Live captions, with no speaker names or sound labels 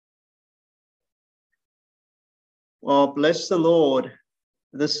Well, bless the Lord.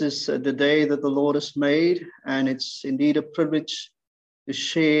 This is the day that the Lord has made, and it's indeed a privilege to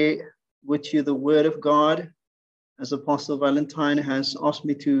share with you the word of God. As Apostle Valentine has asked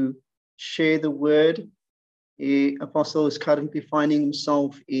me to share the word, the Apostle is currently finding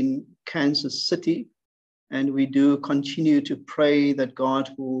himself in Kansas City, and we do continue to pray that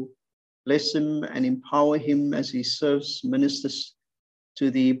God will bless him and empower him as he serves, ministers to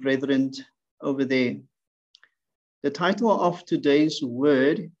the brethren over there. The title of today's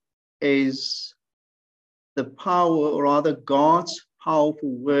word is the power, or rather God's powerful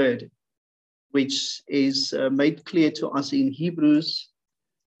word, which is made clear to us in Hebrews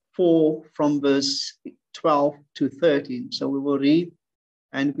 4 from verse 12 to 13. So we will read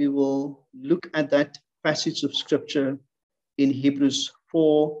and we will look at that passage of scripture in Hebrews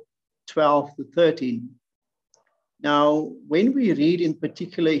 4, 12 to 13. Now, when we read in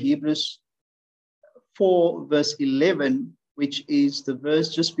particular Hebrews 4 verse 11, which is the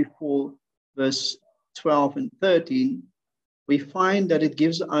verse just before verse 12 and 13, we find that it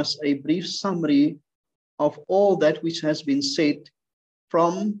gives us a brief summary of all that which has been said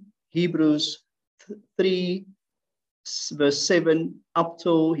from Hebrews 3 verse 7 up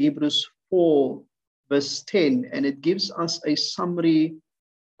to Hebrews 4 verse 10, and it gives us a summary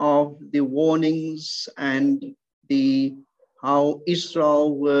of the warnings and the how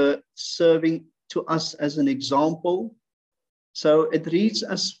Israel were serving to us as an example. So it reads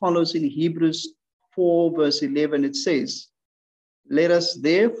as follows in Hebrews 4 verse 11. It says, "Let us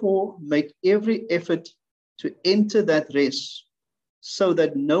therefore make every effort to enter that rest, so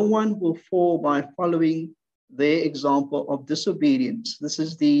that no one will fall by following their example of disobedience." This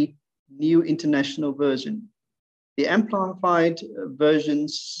is the New International Version. The Amplified Version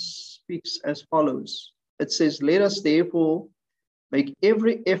speaks as follows. It says, "Let us therefore make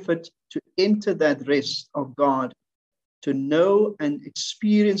every effort to enter that rest of God, to know and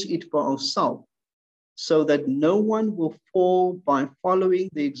experience it for ourselves, so that no one will fall by following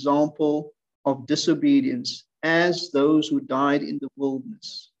the example of disobedience as those who died in the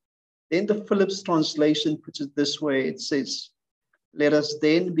wilderness." Then the Phillips translation puts it this way. It says, "Let us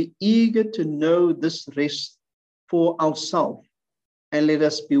then be eager to know this rest for ourselves, and let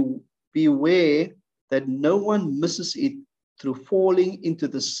us beware that no one misses it through falling into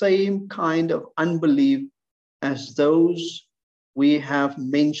the same kind of unbelief as those we have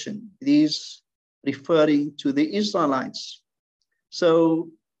mentioned." These referring to the Israelites.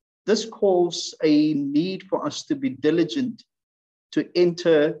 So this calls a need for us to be diligent to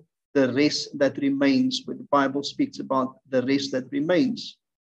enter the rest that remains, when the Bible speaks about the rest that remains.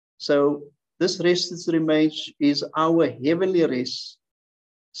 So this rest that remains is our heavenly rest.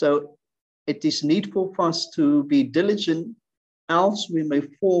 So it is needful for us to be diligent, else we may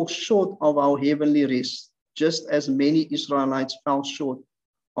fall short of our heavenly rest, just as many Israelites fell short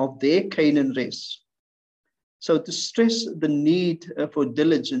of their Canaan rest. So to stress the need for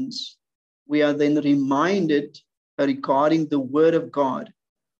diligence, we are then reminded regarding the word of God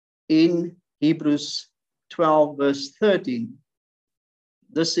in Hebrews 12 verse 13.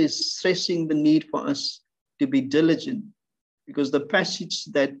 This is stressing the need for us to be diligent, because the passage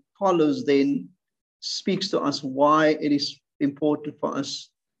that follows then speaks to us why it is important for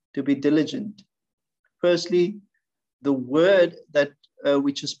us to be diligent. Firstly, the word that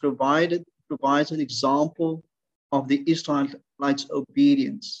which is provided provides an example of the Israelites'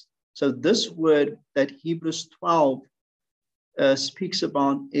 obedience. So this word that Hebrews 12 speaks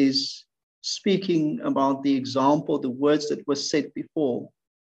about is speaking about the example, the words that were said before,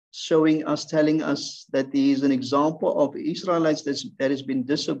 showing us, telling us that there is an example of Israelites that has been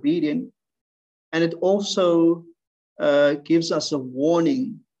disobedient. And it also gives us a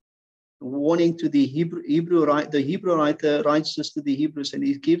warning to the Hebrew writer writes this to the Hebrews, and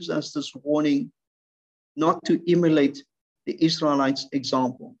he gives us this warning not to emulate the Israelites'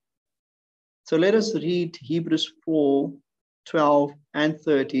 example. So let us read Hebrews 4, 12 and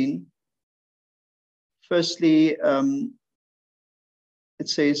 13. Firstly, it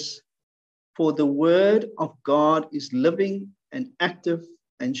says, "For the word of God is living and active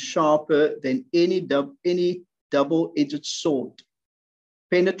and sharper than any double-edged sword,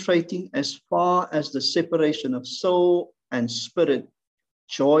 penetrating as far as the separation of soul and spirit,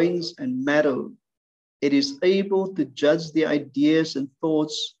 joints and marrow. It is able to judge the ideas and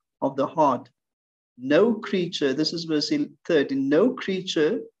thoughts of the heart. No creature," this is verse 13, "no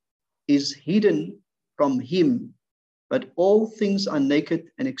creature is hidden from him, but all things are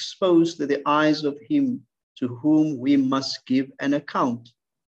naked and exposed to the eyes of him to whom we must give an account."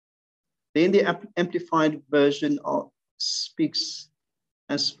 Then the Amplified Version speaks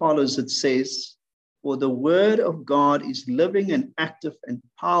as follows. It says, For the word of God is living and active and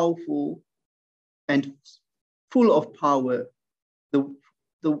powerful and full of power.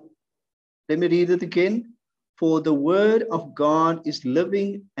 Let me read it again. For the word of God is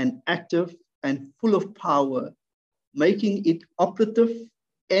living and active and full of power, making it operative,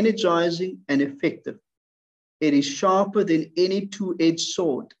 energizing, and effective. It is sharper than any two-edged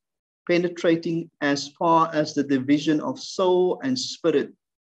sword, penetrating as far as the division of soul and spirit,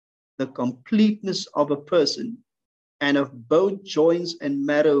 the completeness of a person, and of both joints and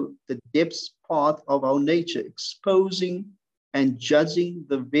marrow, the depths part of our nature, exposing and judging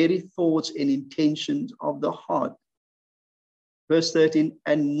the very thoughts and intentions of the heart. Verse 13,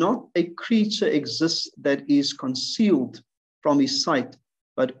 and not a creature exists that is concealed from his sight,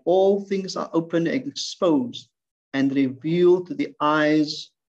 but all things are open and exposed and revealed to the eyes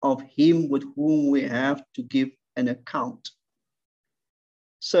of him with whom we have to give an account.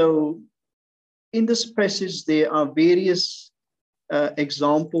 So in this passage, there are various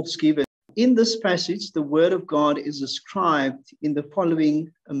examples given. In this passage, the word of God is described in the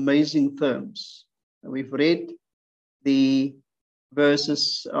following amazing terms. We've read the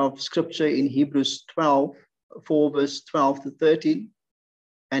verses of scripture in Hebrews 12, 4 verse 12 to 13.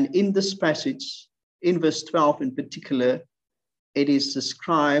 And in this passage, in verse 12 in particular, it is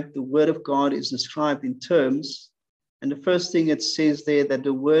described, the word of God is described in terms. And the first thing it says there, that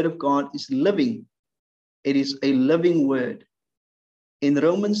the word of God is living. It is a living word. In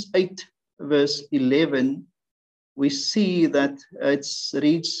Romans 8, verse 11, we see that it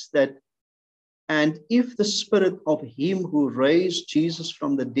reads that, and if the spirit of him who raised Jesus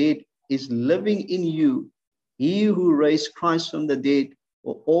from the dead is living in you, he who raised Christ from the dead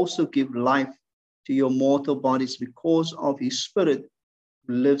will also give life to your mortal bodies because of his spirit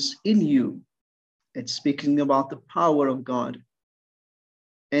who lives in you. It's speaking about the power of God.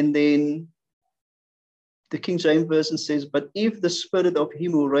 And then the King James Version says, but if the spirit of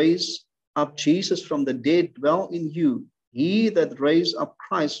him who raised up Jesus from the dead dwell in you, he that raised up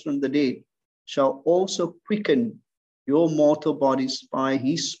Christ from the dead shall also quicken your mortal bodies by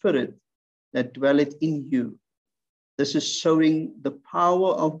his spirit that dwelleth in you. This is showing the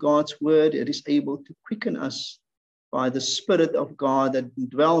power of God's word. It is able to quicken us by the Spirit of God that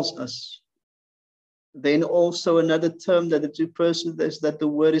dwells us. Then also another term that it refers to is that the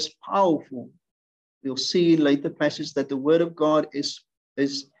word is powerful. We'll see in later passages that the word of God is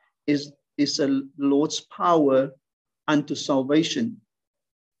a Lord's power unto salvation.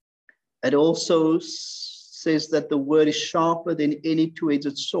 It also says that the word is sharper than any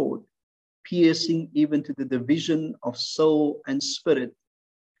two-edged sword, piercing even to the division of soul and spirit.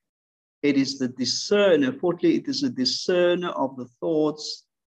 It is the discerner, fourthly, it is a discerner of the thoughts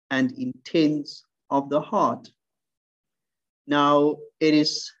and intents of the heart. Now, it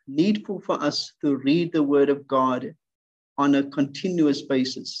is needful for us to read the word of God on a continuous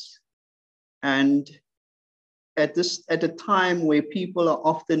basis. And at a time where people are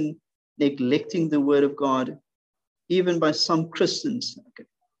often neglecting the word of God, even by some Christians,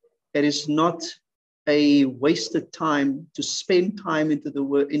 it is not a wasted time to spend time in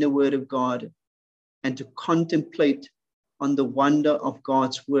the word of God and to contemplate on the wonder of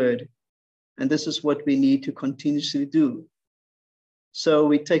God's word. And this is what we need to continuously do. So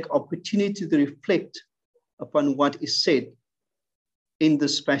we take opportunity to reflect upon what is said in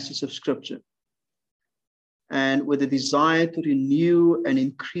this passage of scripture, and with a desire to renew and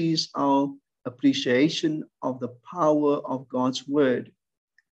increase our appreciation of the power of God's word.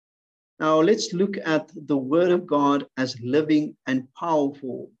 Now let's look at the word of God as living and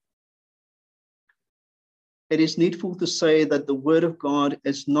powerful. It is needful to say that the word of God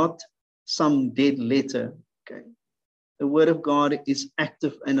is not some dead letter. Okay, the word of God is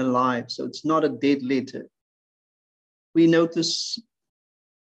active and alive, so it's not a dead letter. We notice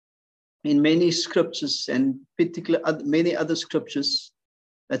in many scriptures, and particularly many other scriptures,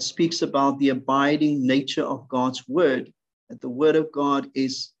 that speaks about the abiding nature of God's word, that the word of God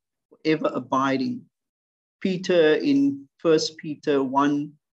is ever abiding. Peter in 1 Peter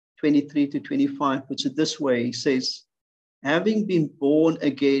 1:23-25 puts it this way. He says, having been born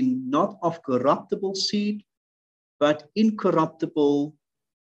again, not of corruptible seed, but incorruptible,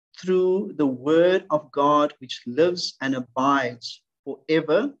 through the word of God, which lives and abides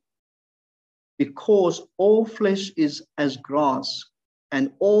forever, because all flesh is as grass,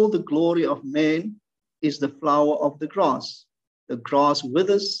 and all the glory of man is the flower of the grass. The grass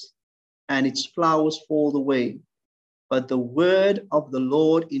withers, and its flowers fall away, but the word of the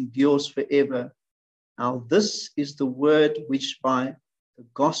Lord endures forever. Now this is the word which by the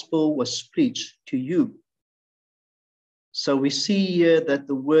gospel was preached to you. So we see here that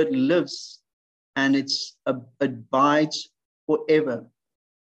the word lives and it abides forever.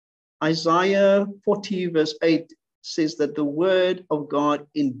 Isaiah 40 verse 8 says that the word of God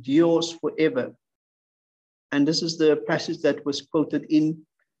endures forever. And this is the passage that was quoted in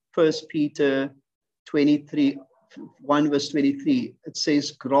 1 Peter 23, 1 verse 23. It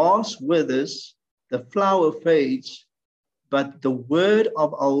says, grass withers, the flower fades, but the word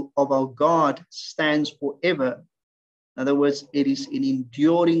of our God stands forever. In other words, it is an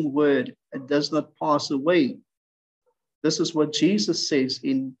enduring word. It does not pass away. This is what Jesus says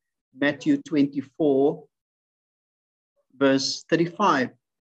in Matthew 24, verse 35.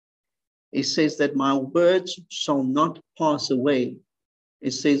 He says that my words shall not pass away.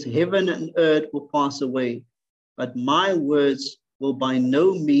 It says heaven and earth will pass away, but my words will by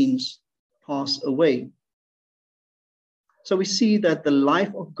no means pass away. So we see that the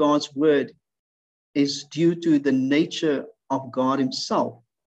life of God's word is due to the nature of God himself.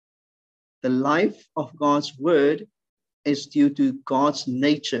 The life of God's word is due to God's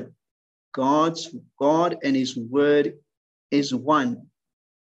nature. God and his word is one.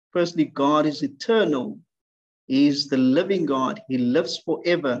 Firstly, God is eternal. He is the living God. He lives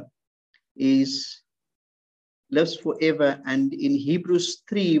forever. He lives forever. And in Hebrews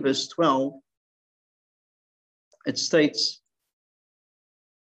 3 verse 12, it states,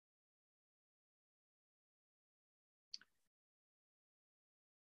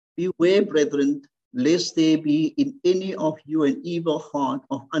 beware, brethren, lest there be in any of you an evil heart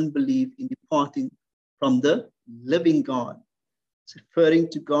of unbelief in departing from the living God. It's referring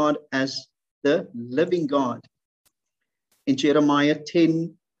to God as the living God. In Jeremiah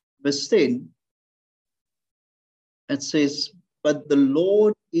 10, verse 10, it says, but the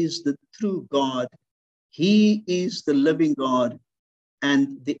Lord is the true God. He is the living God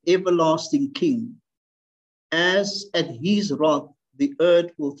and the everlasting King. As at his wrath, the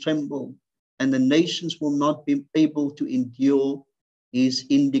earth will tremble, and the nations will not be able to endure his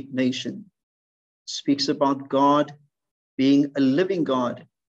indignation. It speaks about God being a living God.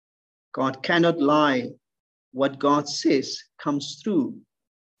 God cannot lie. What God says comes true.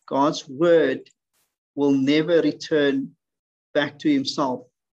 God's word will never return back to himself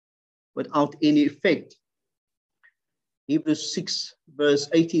without any effect. Hebrews 6 verse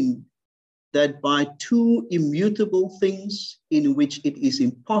 18, that by two immutable things in which it is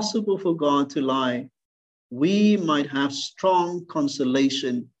impossible for God to lie, we might have strong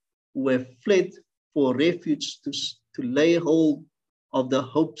consolation who have fled for refuge to lay hold of the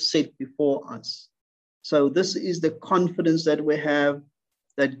hope set before us. So this is the confidence that we have,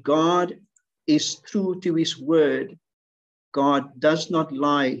 that God is true to his word. God does not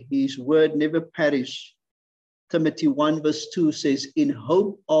lie. His word never perishes. Timothy 1 verse 2 says, in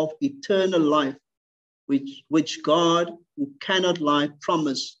hope of eternal life, which God, who cannot lie,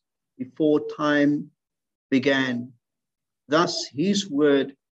 promised before time began. Thus, his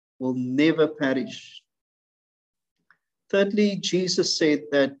word will never perish. Thirdly, Jesus said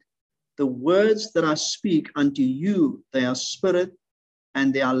that the words that I speak unto you, they are spirit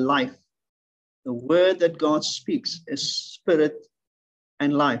and they are life. The word that God speaks is spirit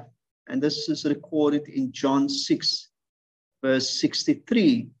and life. And this is recorded in John 6, verse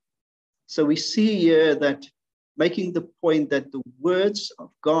 63. So we see here that making the point that the words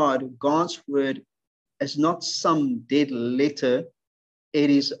of God, God's word, is not some dead letter, it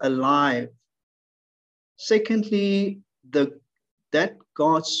is alive. Secondly, that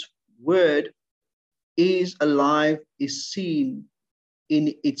God's word is alive is seen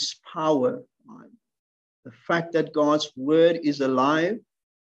in its power. The fact that God's word is alive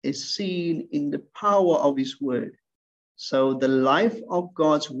is seen in the power of his word. So the life of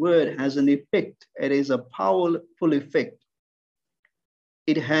God's word has an effect. It is a powerful effect.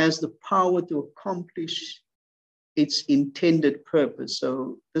 It has the power to accomplish its intended purpose.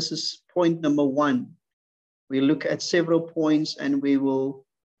 So this is point number one. We look at several points and we will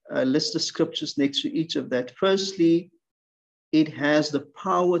list the scriptures next to each of that. Firstly, it has the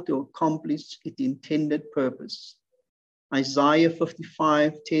power to accomplish its intended purpose. Isaiah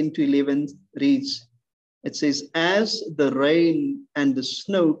 55, 10 to 11 reads, it says, as the rain and the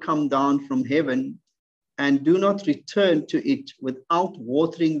snow come down from heaven and do not return to it without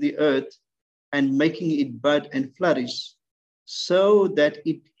watering the earth and making it bud and flourish, so that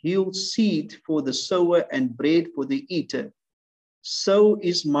it yields seed for the sower and bread for the eater, so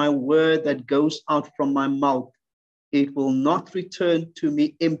is my word that goes out from my mouth. It will not return to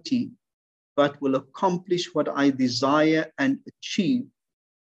me empty, but will accomplish what I desire and achieve.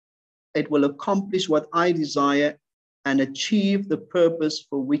 It will accomplish what I desire and achieve the purpose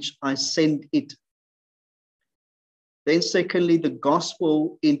for which I send it. Then secondly, the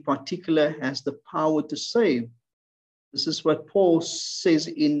gospel in particular has the power to save. This is what Paul says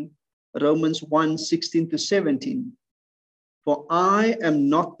in Romans 1:16-17. For I am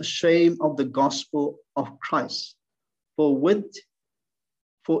not ashamed of the gospel of Christ, for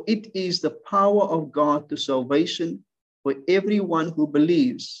it is the power of God to salvation for everyone who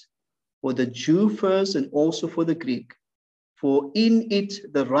believes, for the Jew first and also for the Greek. For in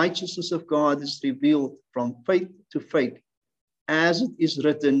it the righteousness of God is revealed from faith to faith, as it is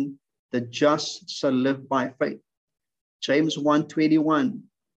written, the just shall live by faith. James 1:21.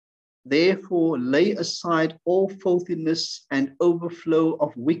 Therefore lay aside all filthiness and overflow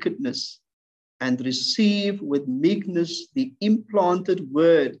of wickedness, and receive with meekness the implanted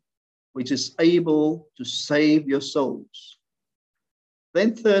word, which is able to save your souls.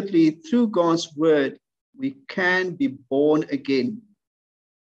 Then thirdly, through God's word, we can be born again.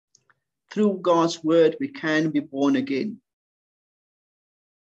 Through God's word, we can be born again.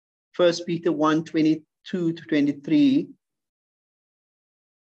 1 Peter 1:22-23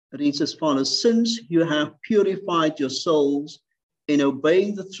 reads as follows: since you have purified your souls in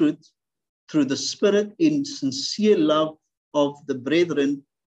obeying the truth through the Spirit in sincere love of the brethren,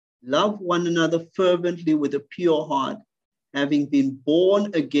 love one another fervently with a pure heart, having been born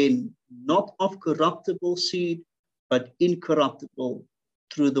again, not of corruptible seed, but incorruptible,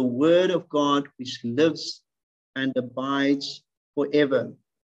 through the word of God which lives and abides forever.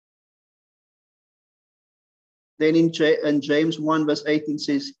 Then in James 1:18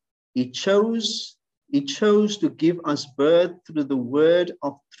 says, He chose to give us birth through the word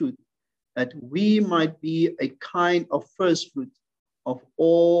of truth, that we might be a kind of first fruit of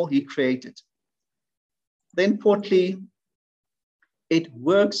all he created. Then fourthly, it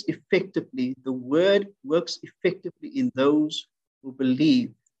works effectively. The word works effectively in those who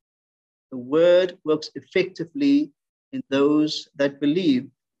believe. The word works effectively in those that believe.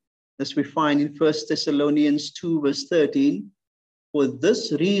 As we find in 1 Thessalonians 2:13, for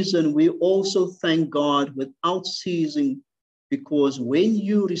this reason we also thank God without ceasing, because when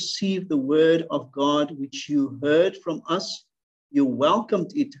you received the word of God which you heard from us, you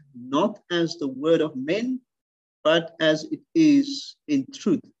welcomed it not as the word of men, but as it is in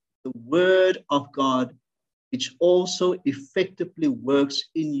truth, the word of God, which also effectively works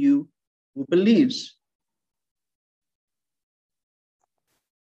in you who believes.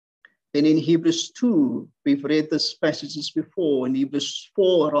 And in Hebrews 2, we've read these passages before, in Hebrews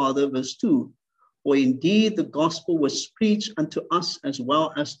 4, verse 2, for indeed the gospel was preached unto us as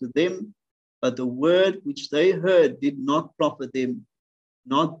well as to them, but the word which they heard did not profit them,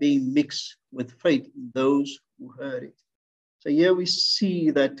 not being mixed with faith in those who heard it. So here we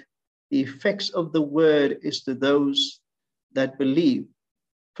see that the effects of the word is to those that believe.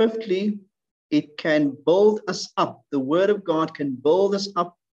 Fifthly, it can build us up. The word of God can build us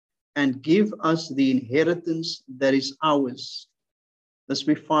up and give us the inheritance that is ours. This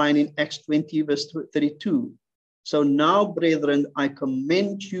we find in Acts 20, verse 32. So now, brethren, I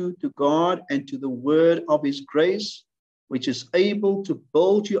commend you to God and to the word of his grace, which is able to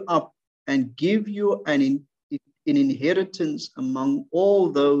build you up and give you an inheritance among all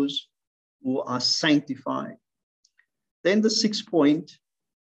those who are sanctified. Then the sixth point,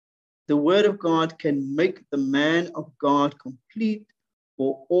 the word of God can make the man of God complete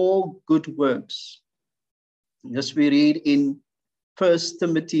for all good works. As we read in 1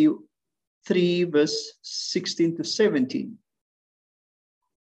 Timothy 3, verse 16-17.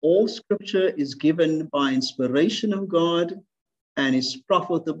 All scripture is given by inspiration of God and is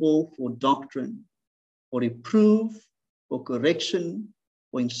profitable for doctrine, for reproof, for correction,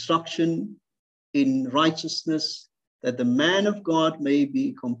 for instruction in righteousness, that the man of God may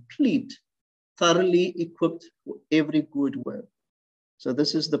be complete, thoroughly equipped for every good work. So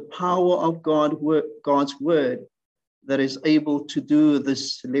this is the power of God's word that is able to do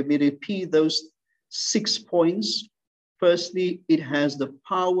this. Let me repeat those 6 points. Firstly, it has the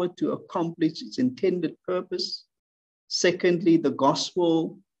power to accomplish its intended purpose. Secondly, the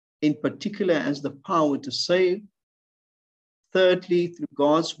gospel in particular has the power to save. Thirdly, through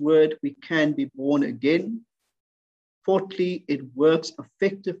God's word, we can be born again. Fourthly, it works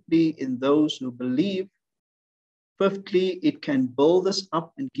effectively in those who believe. Fifthly, it can build us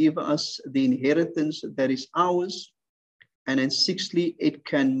up and give us the inheritance that is ours. And then sixthly, it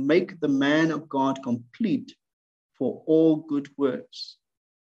can make the man of God complete for all good works.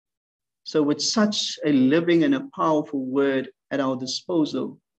 So with such a living and a powerful word at our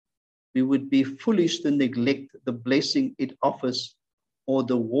disposal, we would be foolish to neglect the blessing it offers or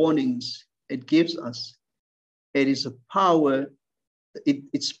the warnings it gives us. It is a power,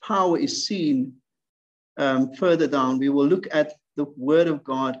 its power is seen further down, we will look at the word of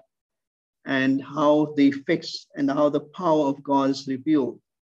God and how the effects and how the power of God is revealed.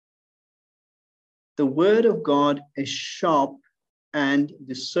 The word of God is sharp and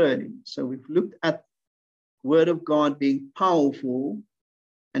discerning. So we've looked at the word of God being powerful,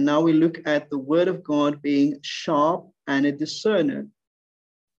 and now we look at the word of God being sharp and a discerner.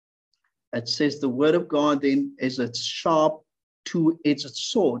 It says the word of God then is a sharp, two-edged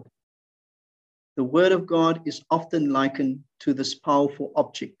sword. The word of God is often likened to this powerful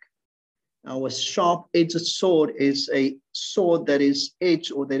object. Now, a sharp-edged sword is a sword that is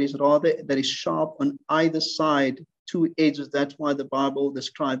edged, or that is sharp on either side, two edges. That's why the Bible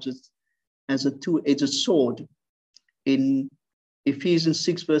describes it as a two-edged sword. In Ephesians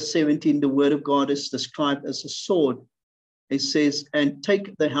 6, verse 17, the word of God is described as a sword. It says, and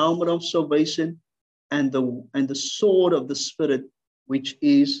take the helmet of salvation and the sword of the Spirit, which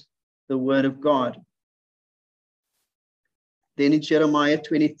is the word of God. Then in Jeremiah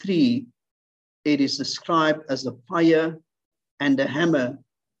 23, it is described as a fire and a hammer.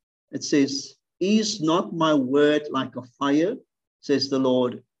 It says, is not my word like a fire, says the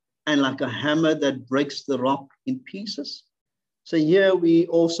Lord, and like a hammer that breaks the rock in pieces? So here we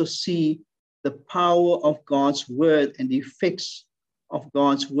also see the power of God's word and the effects of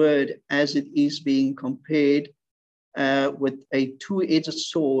God's word as it is being compared with a two-edged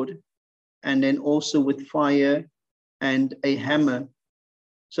sword, and then also with fire and a hammer.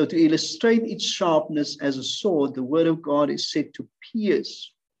 So to illustrate its sharpness as a sword, the word of God is said to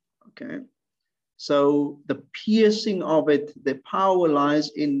pierce. Okay. So the piercing of it, the power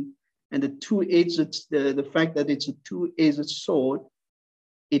lies in, and the two-edged, the fact that it's a two-edged sword,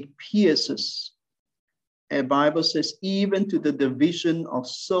 it pierces. The Bible says, even to the division of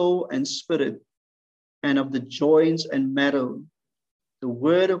soul and spirit, and of the joints and marrow, the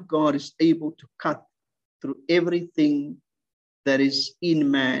word of God is able to cut through everything that is in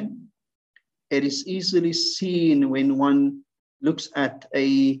man. It is easily seen when one looks at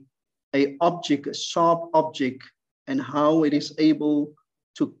a object, a sharp object, and how it is able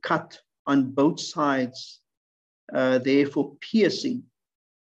to cut on both sides, therefore piercing.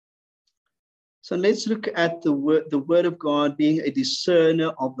 So let's look at the word of God being a discerner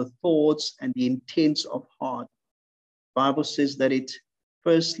of the thoughts and the intents of heart. The Bible says that it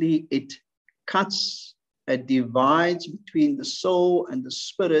cuts, it divides between the soul and the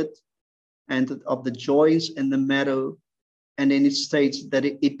spirit, and of the joints and the marrow. And then it states that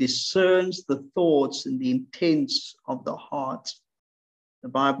it discerns the thoughts and the intents of the heart. The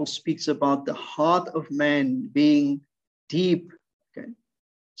Bible speaks about the heart of man being deep. Okay.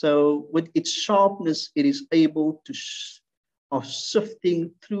 So with its sharpness, it is able to of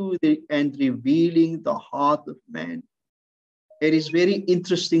sifting through and revealing the heart of man. It is very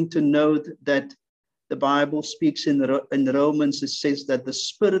interesting to note that the Bible speaks in Romans, it says that the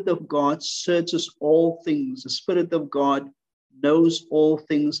Spirit of God searches all things. The Spirit of God knows all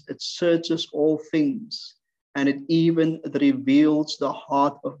things. It searches all things. And it even reveals the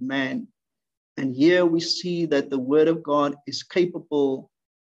heart of man. And here we see that the word of God is capable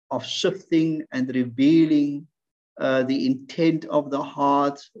of shifting and revealing the intent of the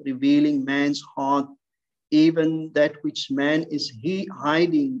heart, revealing man's heart, even that which man is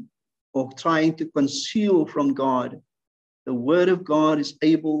hiding or trying to conceal from God. The word of God is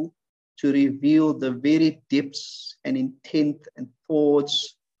able to reveal the very depths and intent and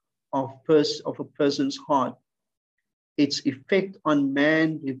thoughts of a person's heart. Its effect on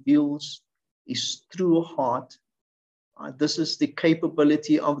man reveals his true heart. This is the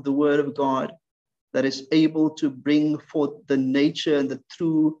capability of the word of God that is able to bring forth the nature and the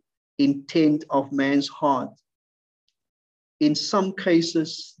true intent of man's heart. In some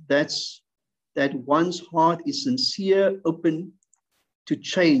cases, that one's heart is sincere, open to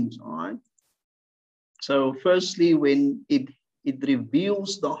change. All right. So firstly, when it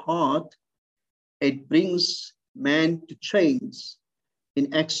reveals the heart, it brings man to change.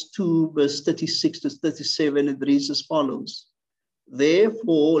 In Acts 2, verse 36 to 37, it reads as follows.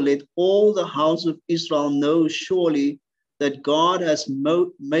 Therefore, let all the house of Israel know surely that God has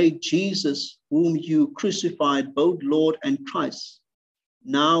made Jesus, whom you crucified, both Lord and Christ.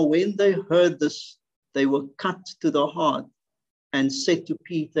 Now, when they heard this, they were cut to the heart and said to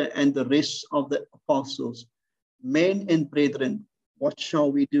Peter and the rest of the apostles, men and brethren, what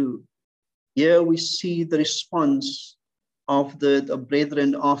shall we do? Here we see the response of the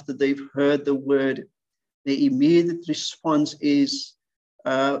brethren after they've heard the word. The immediate response is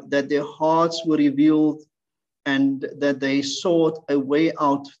that their hearts were revealed and that they sought a way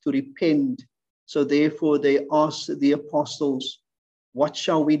out to repent. So therefore they asked the apostles, what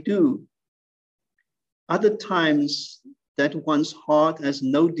shall we do? other times that one's heart has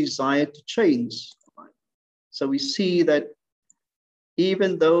no desire to change. So we see that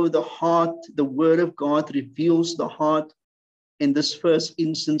even though the heart, the word of God reveals the heart, in this first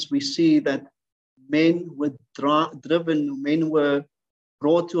instance, we see that men were driven, men were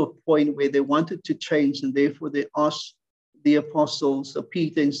brought to a point where they wanted to change, and therefore they asked the apostles,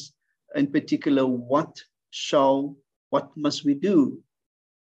 Peter in particular, what must we do?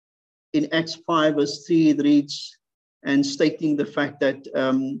 In Acts 5, verse 3, it reads, and stating the fact that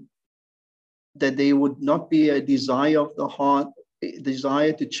that there would not be a desire of the heart, a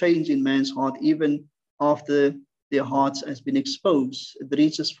desire to change in man's heart, even after their hearts has been exposed. It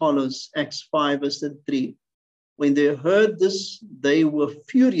reads as follows, Acts 5, verse 3. When they heard this, they were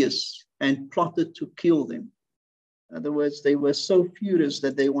furious and plotted to kill them. In other words, they were so furious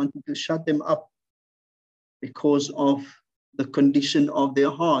that they wanted to shut them up because of the condition of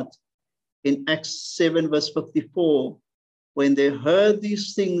their heart. In Acts 7, verse 54, when they heard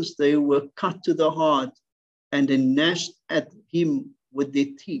these things, they were cut to the heart and they gnashed at him with their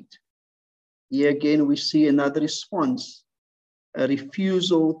teeth. Here again, we see another response, a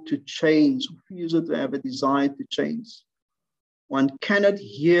refusal to change, refusal to have a desire to change. One cannot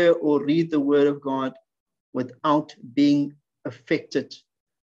hear or read the word of God without being affected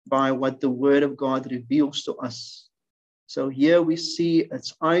by what the word of God reveals to us. So here we see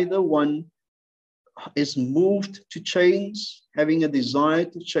it's either one is moved to change, having a desire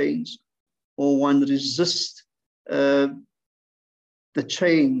to change, or one resists the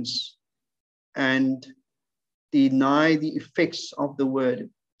change and deny the effects of the word.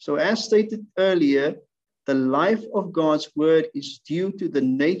 So as stated earlier, the life of God's word is due to the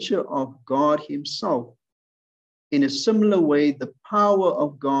nature of God himself. In a similar way, the power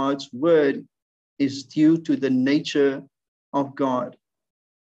of God's word is due to the nature of God.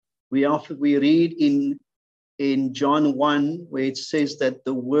 We read in John 1, where it says that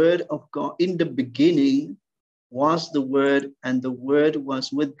the word of God, in the beginning was the word, and the word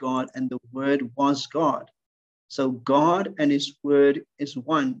was with God, and the word was God. So God and his word is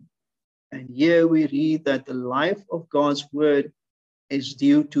one. And here we read that the life of God's word is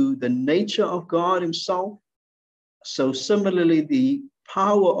due to the nature of God himself. So similarly, the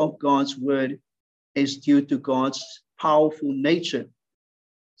power of God's word is due to God's powerful nature.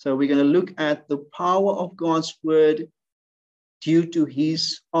 So we're going to look at the power of God's word due to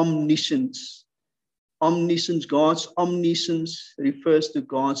his omniscience. Omniscience, God's omniscience refers to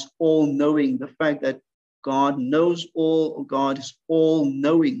God's all-knowing, the fact that God knows all, God is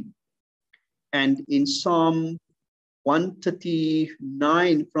all-knowing. And in Psalm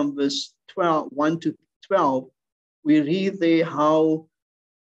 139 from verse 1 to 12, we read there how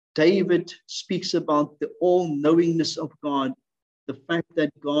David speaks about the all-knowingness of God. The fact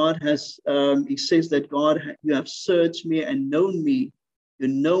that God has, he says that God, you have searched me and known me. You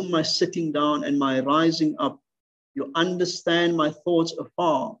know my sitting down and my rising up. You understand my thoughts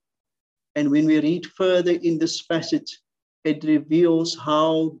afar. And when we read further in this passage, it reveals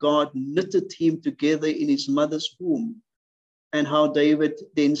how God knitted him together in his mother's womb, and how David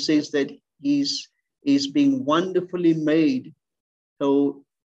then says that he's being wonderfully made. So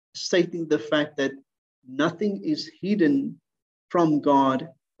stating the fact that nothing is hidden from God.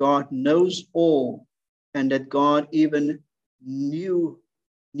 God knows all, and that God even knew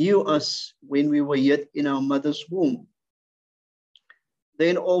us when we were yet in our mother's womb.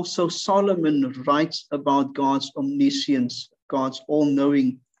 Then also Solomon writes about God's omniscience, God's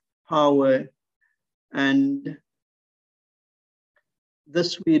all-knowing power. And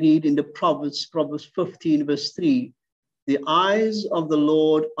this we read in the Proverbs 15, verse 3. The eyes of the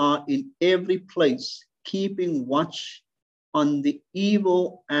Lord are in every place, keeping watch on the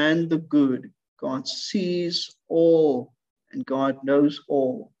evil and the good. God sees all and God knows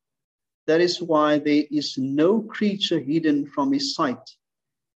all. That is why there is no creature hidden from his sight,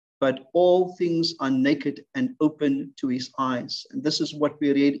 but all things are naked and open to his eyes. And this is what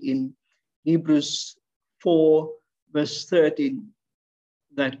we read in Hebrews 4, verse 13,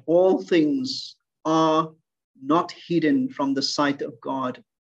 that all things are not hidden from the sight of God.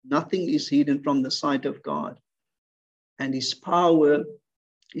 Nothing is hidden from the sight of God. And his power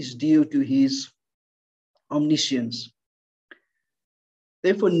is due to his omniscience.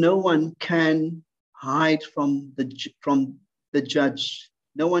 Therefore, no one can hide from the judge.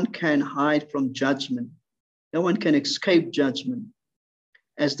 No one can hide from judgment. No one can escape judgment.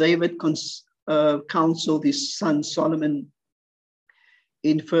 As David counseled his son Solomon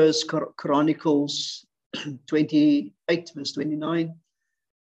in 1 Chronicles 28, verse 29,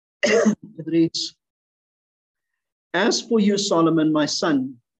 it reads, "As for you, Solomon, my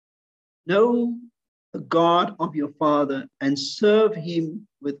son, know the God of your father, and serve him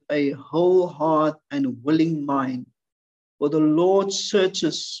with a whole heart and willing mind. For the Lord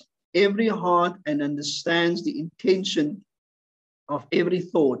searches every heart and understands the intention of every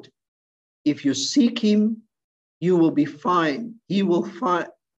thought. If you seek him, you will be found. He will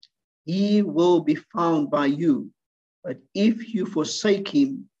be found by you. But if you forsake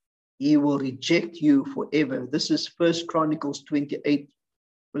him, he will reject you forever. This is 1 Chronicles 28,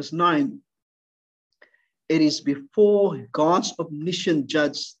 verse 9. It is before God's omniscient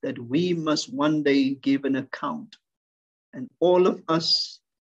judge that we must one day give an account. And all of us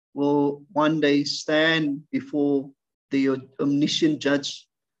will one day stand before the omniscient judge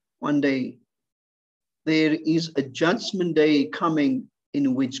one day. There is a judgment day coming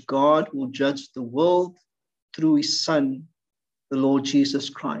in which God will judge the world through his Son, the Lord Jesus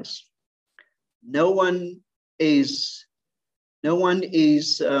Christ. No one is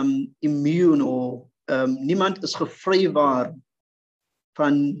immune or niemand is gevrywaar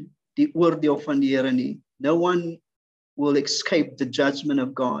van die oordeel van die Here nie. No one will escape the judgment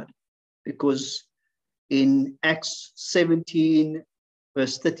of God, because in Acts 17,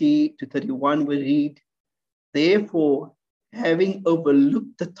 verse 30 to 31, we read, therefore, having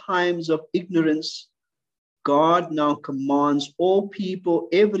overlooked the times of ignorance, God now commands all people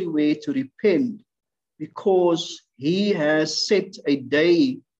everywhere to repent, because he has set a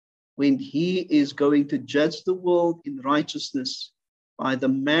day when he is going to judge the world in righteousness by the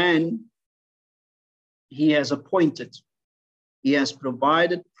man he has appointed. He has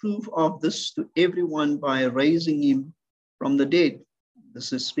provided proof of this to everyone by raising him from the dead.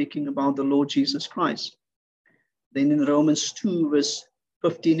 This is speaking about the Lord Jesus Christ. Then in Romans 2, verse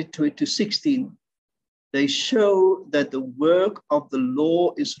 15 to 16, they show that the work of the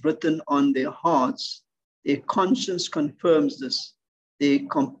law is written on their hearts. Their conscience confirms this. Their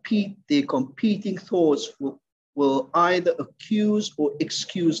competing thoughts will either accuse or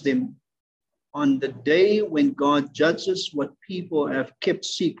excuse them. On the day when God judges what people have kept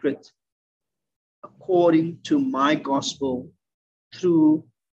secret, according to my gospel, through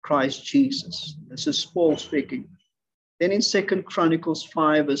Christ Jesus. This is Paul speaking. Then in 2 Chronicles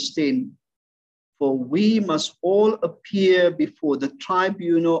 5, verse 10, for we must all appear before the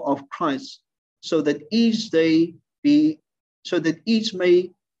tribunal of Christ, so that each may be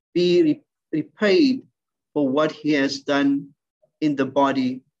repaid for what he has done in the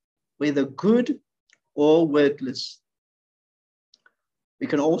body, whether good or worthless. We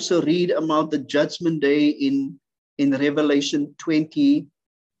can also read about the judgment day in Revelation 20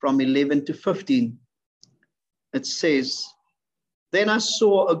 from 11 to 15. It says, then I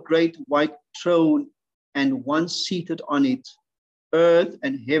saw a great white throne and one seated on it. Earth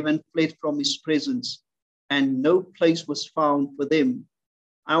and heaven fled from his presence, and no place was found for them.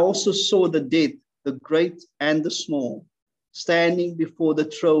 I also saw the dead, the great and the small, standing before the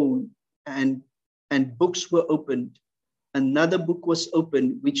throne, and books were opened. Another book was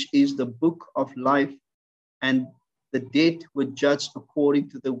opened, which is the book of life, and the dead were judged according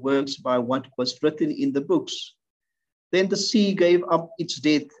to the works by what was written in the books. Then the sea gave up its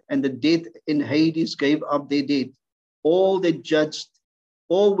dead, and the dead in Hades gave up their dead. All were judged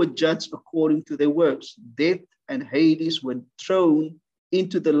according to their works. Death and Hades were thrown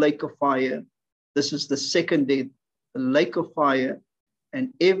into the lake of fire. This is the second death, the lake of fire,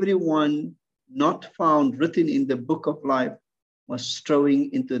 and everyone not found written in the book of life was thrown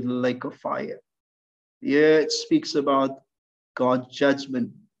into the lake of fire. Here it speaks about God's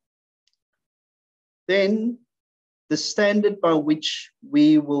judgment. Then the standard by which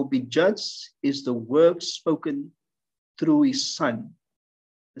we will be judged is the word spoken through his Son.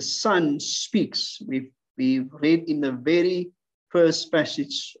 The Son speaks. We've read in the very first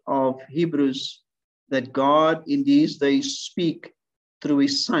passage of Hebrews that God in these days speak through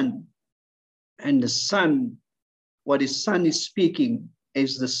his Son. And the Son, what his Son is speaking,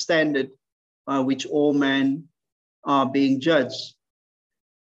 is the standard by which all men are being judged.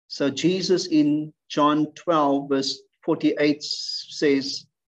 So Jesus in John 12, verse 48 says,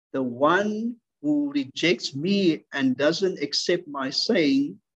 the one who rejects me and doesn't accept my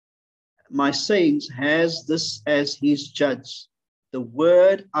sayings has this as his judge. The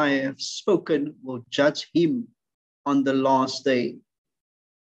word I have spoken will judge him on the last day.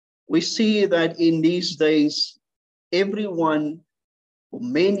 We see that in these days, everyone, or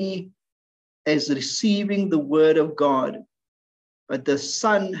many, is receiving the word of God, but the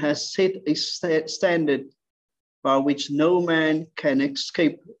Son has set a standard by which no man can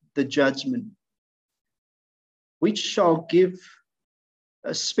escape the judgment, which shall give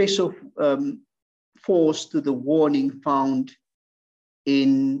a special force to the warning found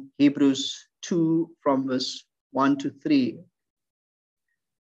in Hebrews 2 from verse 1 to 3.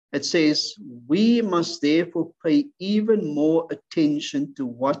 It says, we must therefore pay even more attention to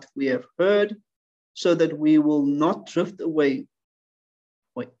what we have heard so that we will not drift away.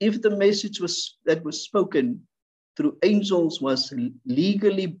 For if the message that was spoken through angels was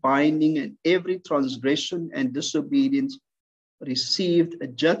legally binding, and every transgression and disobedience received a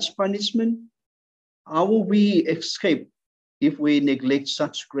just punishment, how will we escape if we neglect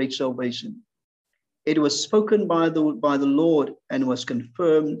such great salvation? It was spoken by the Lord and was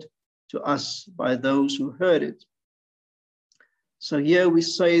confirmed to us by those who heard it. So here we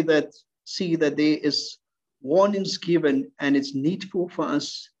see that there is warnings given, and it's needful for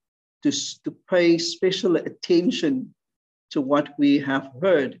us to pay special attention to what we have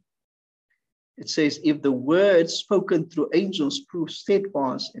heard. It says, if the word spoken through angels proved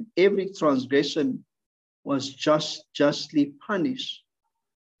steadfast, and every transgression was justly punished,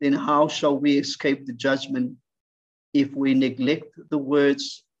 then how shall we escape the judgment if we neglect the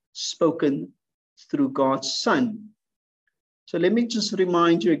words spoken through God's Son? So let me just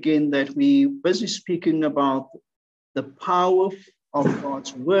remind you again that we're busy speaking about the power of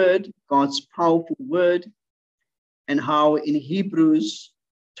God's word, God's powerful word, and how in Hebrews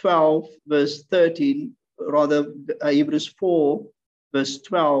 12, verse 13, rather Hebrews 4, verse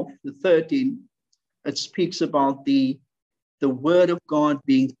 12 to 13, it speaks about the word of God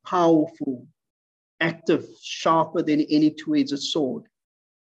being powerful, active, sharper than any two-edged sword.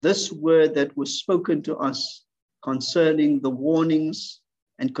 This word that was spoken to us concerning the warnings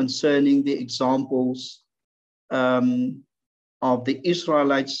and concerning the examples of the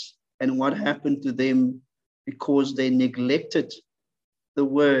Israelites and what happened to them because they neglected the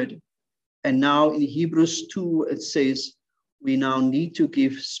word. And now in Hebrews 2, it says, we now need to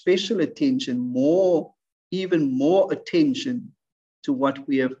give special attention, even more attention to what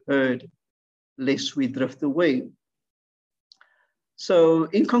we have heard, lest we drift away. So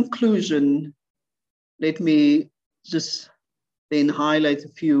in conclusion, let me just then highlight a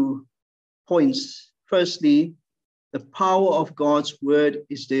few points. Firstly, the power of God's word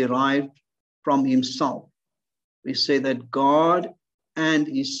is derived from himself. We say that God and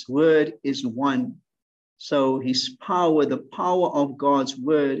his word is one. So his power, the power of God's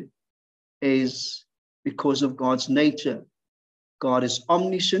word, is because of God's nature. God is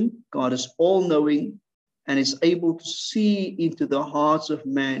omniscient, God is all-knowing, and is able to see into the hearts of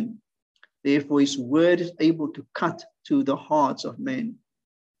man. Therefore, his word is able to cut to the hearts of men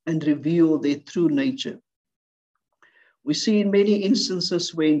and reveal their true nature. We see in many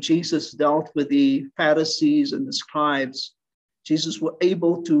instances when Jesus dealt with the Pharisees and the scribes, Jesus was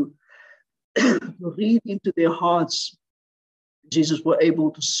able to read into their hearts. Jesus was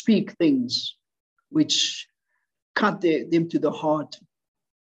able to speak things which cut them to the heart.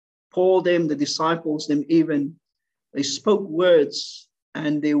 Paul, them, the disciples, them even, they spoke words,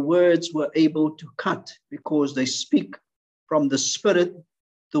 and their words were able to cut because they speak from the Spirit,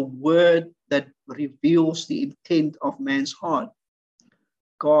 the word that reveals the intent of man's heart.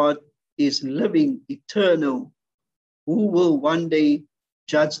 God is living, eternal, who will one day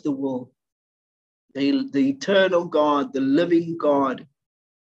judge the world. The eternal God, the living God.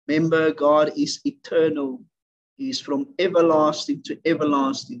 Remember, God is eternal. He is from everlasting to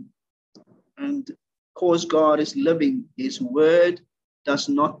everlasting. And because God is living, his word does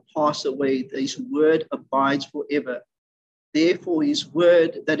not pass away. His word abides forever. Therefore, his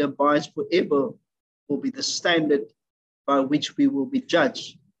word that abides forever will be the standard by which we will be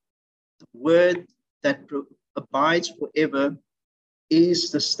judged. The word that abides forever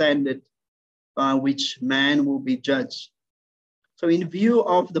is the standard by which man will be judged. So in view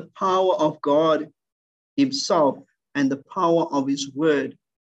of the power of God himself and the power of his word,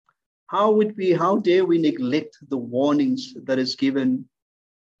 how dare we neglect the warnings that is given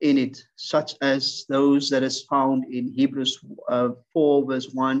in it, such as those that is found in Hebrews 4 verse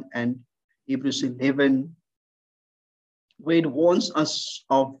 1 and Hebrews 11, where it warns us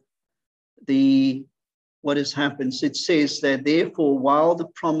of what has happened. It says that therefore, while the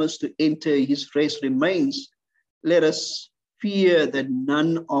promise to enter his rest remains, let us fear that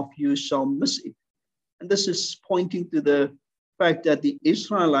none of you shall miss it. And this is pointing to the fact that the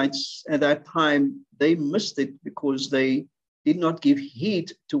Israelites at that time, they missed it because they did not give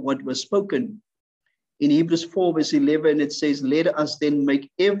heed to what was spoken. In Hebrews 4 verse 11, it says, let us then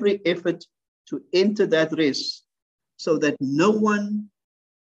make every effort to enter that rest so that no one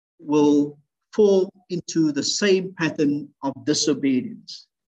will fall into the same pattern of disobedience.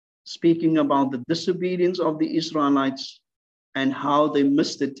 Speaking about the disobedience of the Israelites and how they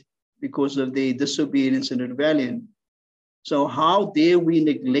missed it because of their disobedience and rebellion. So how dare we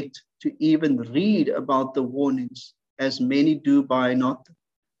neglect to even read about the warnings, as many do by not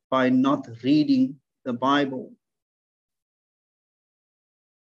reading the Bible.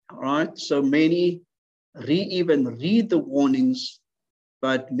 All right, so many even read the warnings,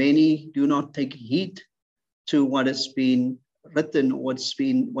 but many do not take heed to what has been written,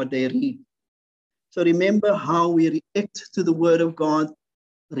 what they read. So remember, how we react to the word of God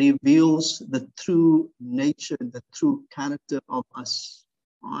reveals the true nature, the true character of us.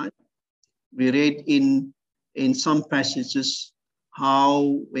 All right. We read in some passages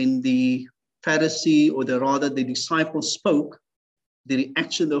how when the Pharisee, or rather the disciples, spoke, the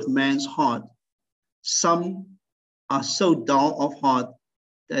reaction of man's heart. Some are so dull of heart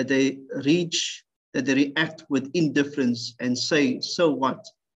that they react with indifference and say, so what?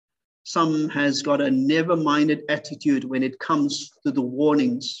 Some has got a never-minded attitude when it comes to the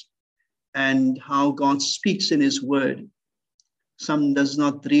warnings and how God speaks in his word. Some does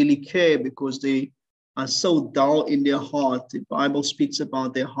not really care because they are so dull in their heart. The Bible speaks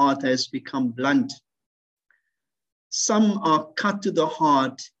about their heart has become blunt. Some are cut to the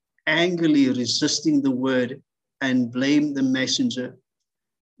heart, angrily resisting the word and blame the messenger.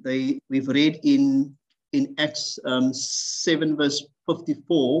 We've read in Acts 7 verse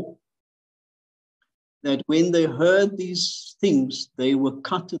 54, that when they heard these things, they were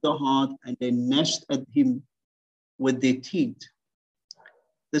cut to the heart and they gnashed at him with their teeth.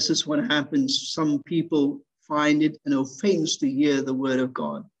 This is what happens. Some people find it an offense to hear the word of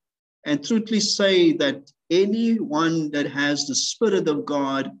God, and truthfully say that anyone that has the Spirit of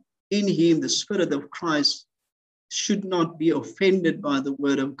God in him, the Spirit of Christ, should not be offended by the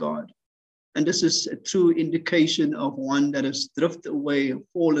word of God. And this is a true indication of one that has drifted away,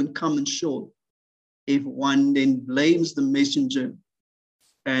 fallen, come short. If one then blames the messenger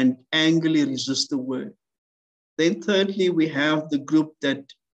and angrily resists the word. Then thirdly, we have the group that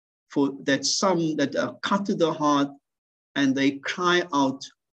some that are cut to the heart and they cry out,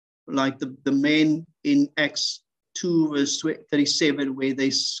 like the men in Acts 2 verse 37, where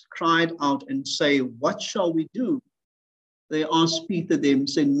they cried out and say, what shall we do? They asked Peter them,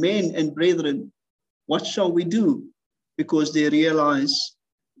 saying, men and brethren, what shall we do? Because they realize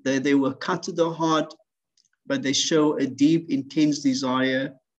that they were cut to the heart, but they show a deep, intense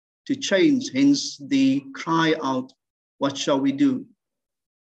desire to change. Hence the cry out, what shall we do?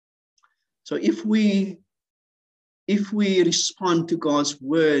 So if we respond to God's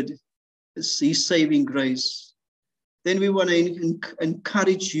word, his saving grace, then we want to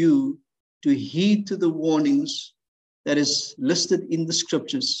encourage you to heed to the warnings that is listed in the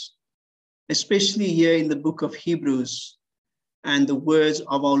scriptures, especially here in the book of Hebrews, and the words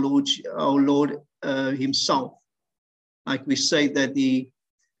of our Lord himself. Like we say that the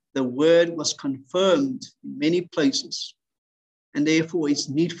word was confirmed in many places, and therefore it's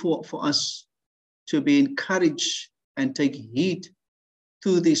needful for us to be encouraged and take heed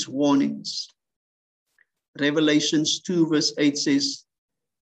to these warnings. Revelations 2 verse 8 says,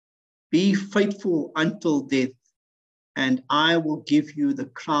 be faithful until death, and I will give you the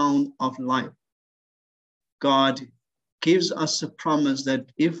crown of life. God gives us a promise that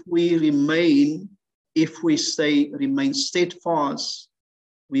if we remain steadfast,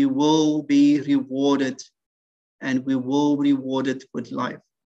 we will be rewarded, and we will be rewarded with life.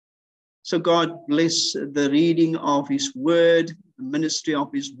 So God bless the reading of his word, the ministry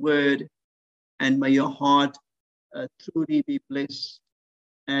of his word, and may your heart truly be blessed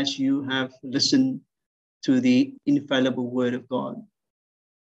as you have listened to the infallible word of God.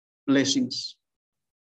 Blessings.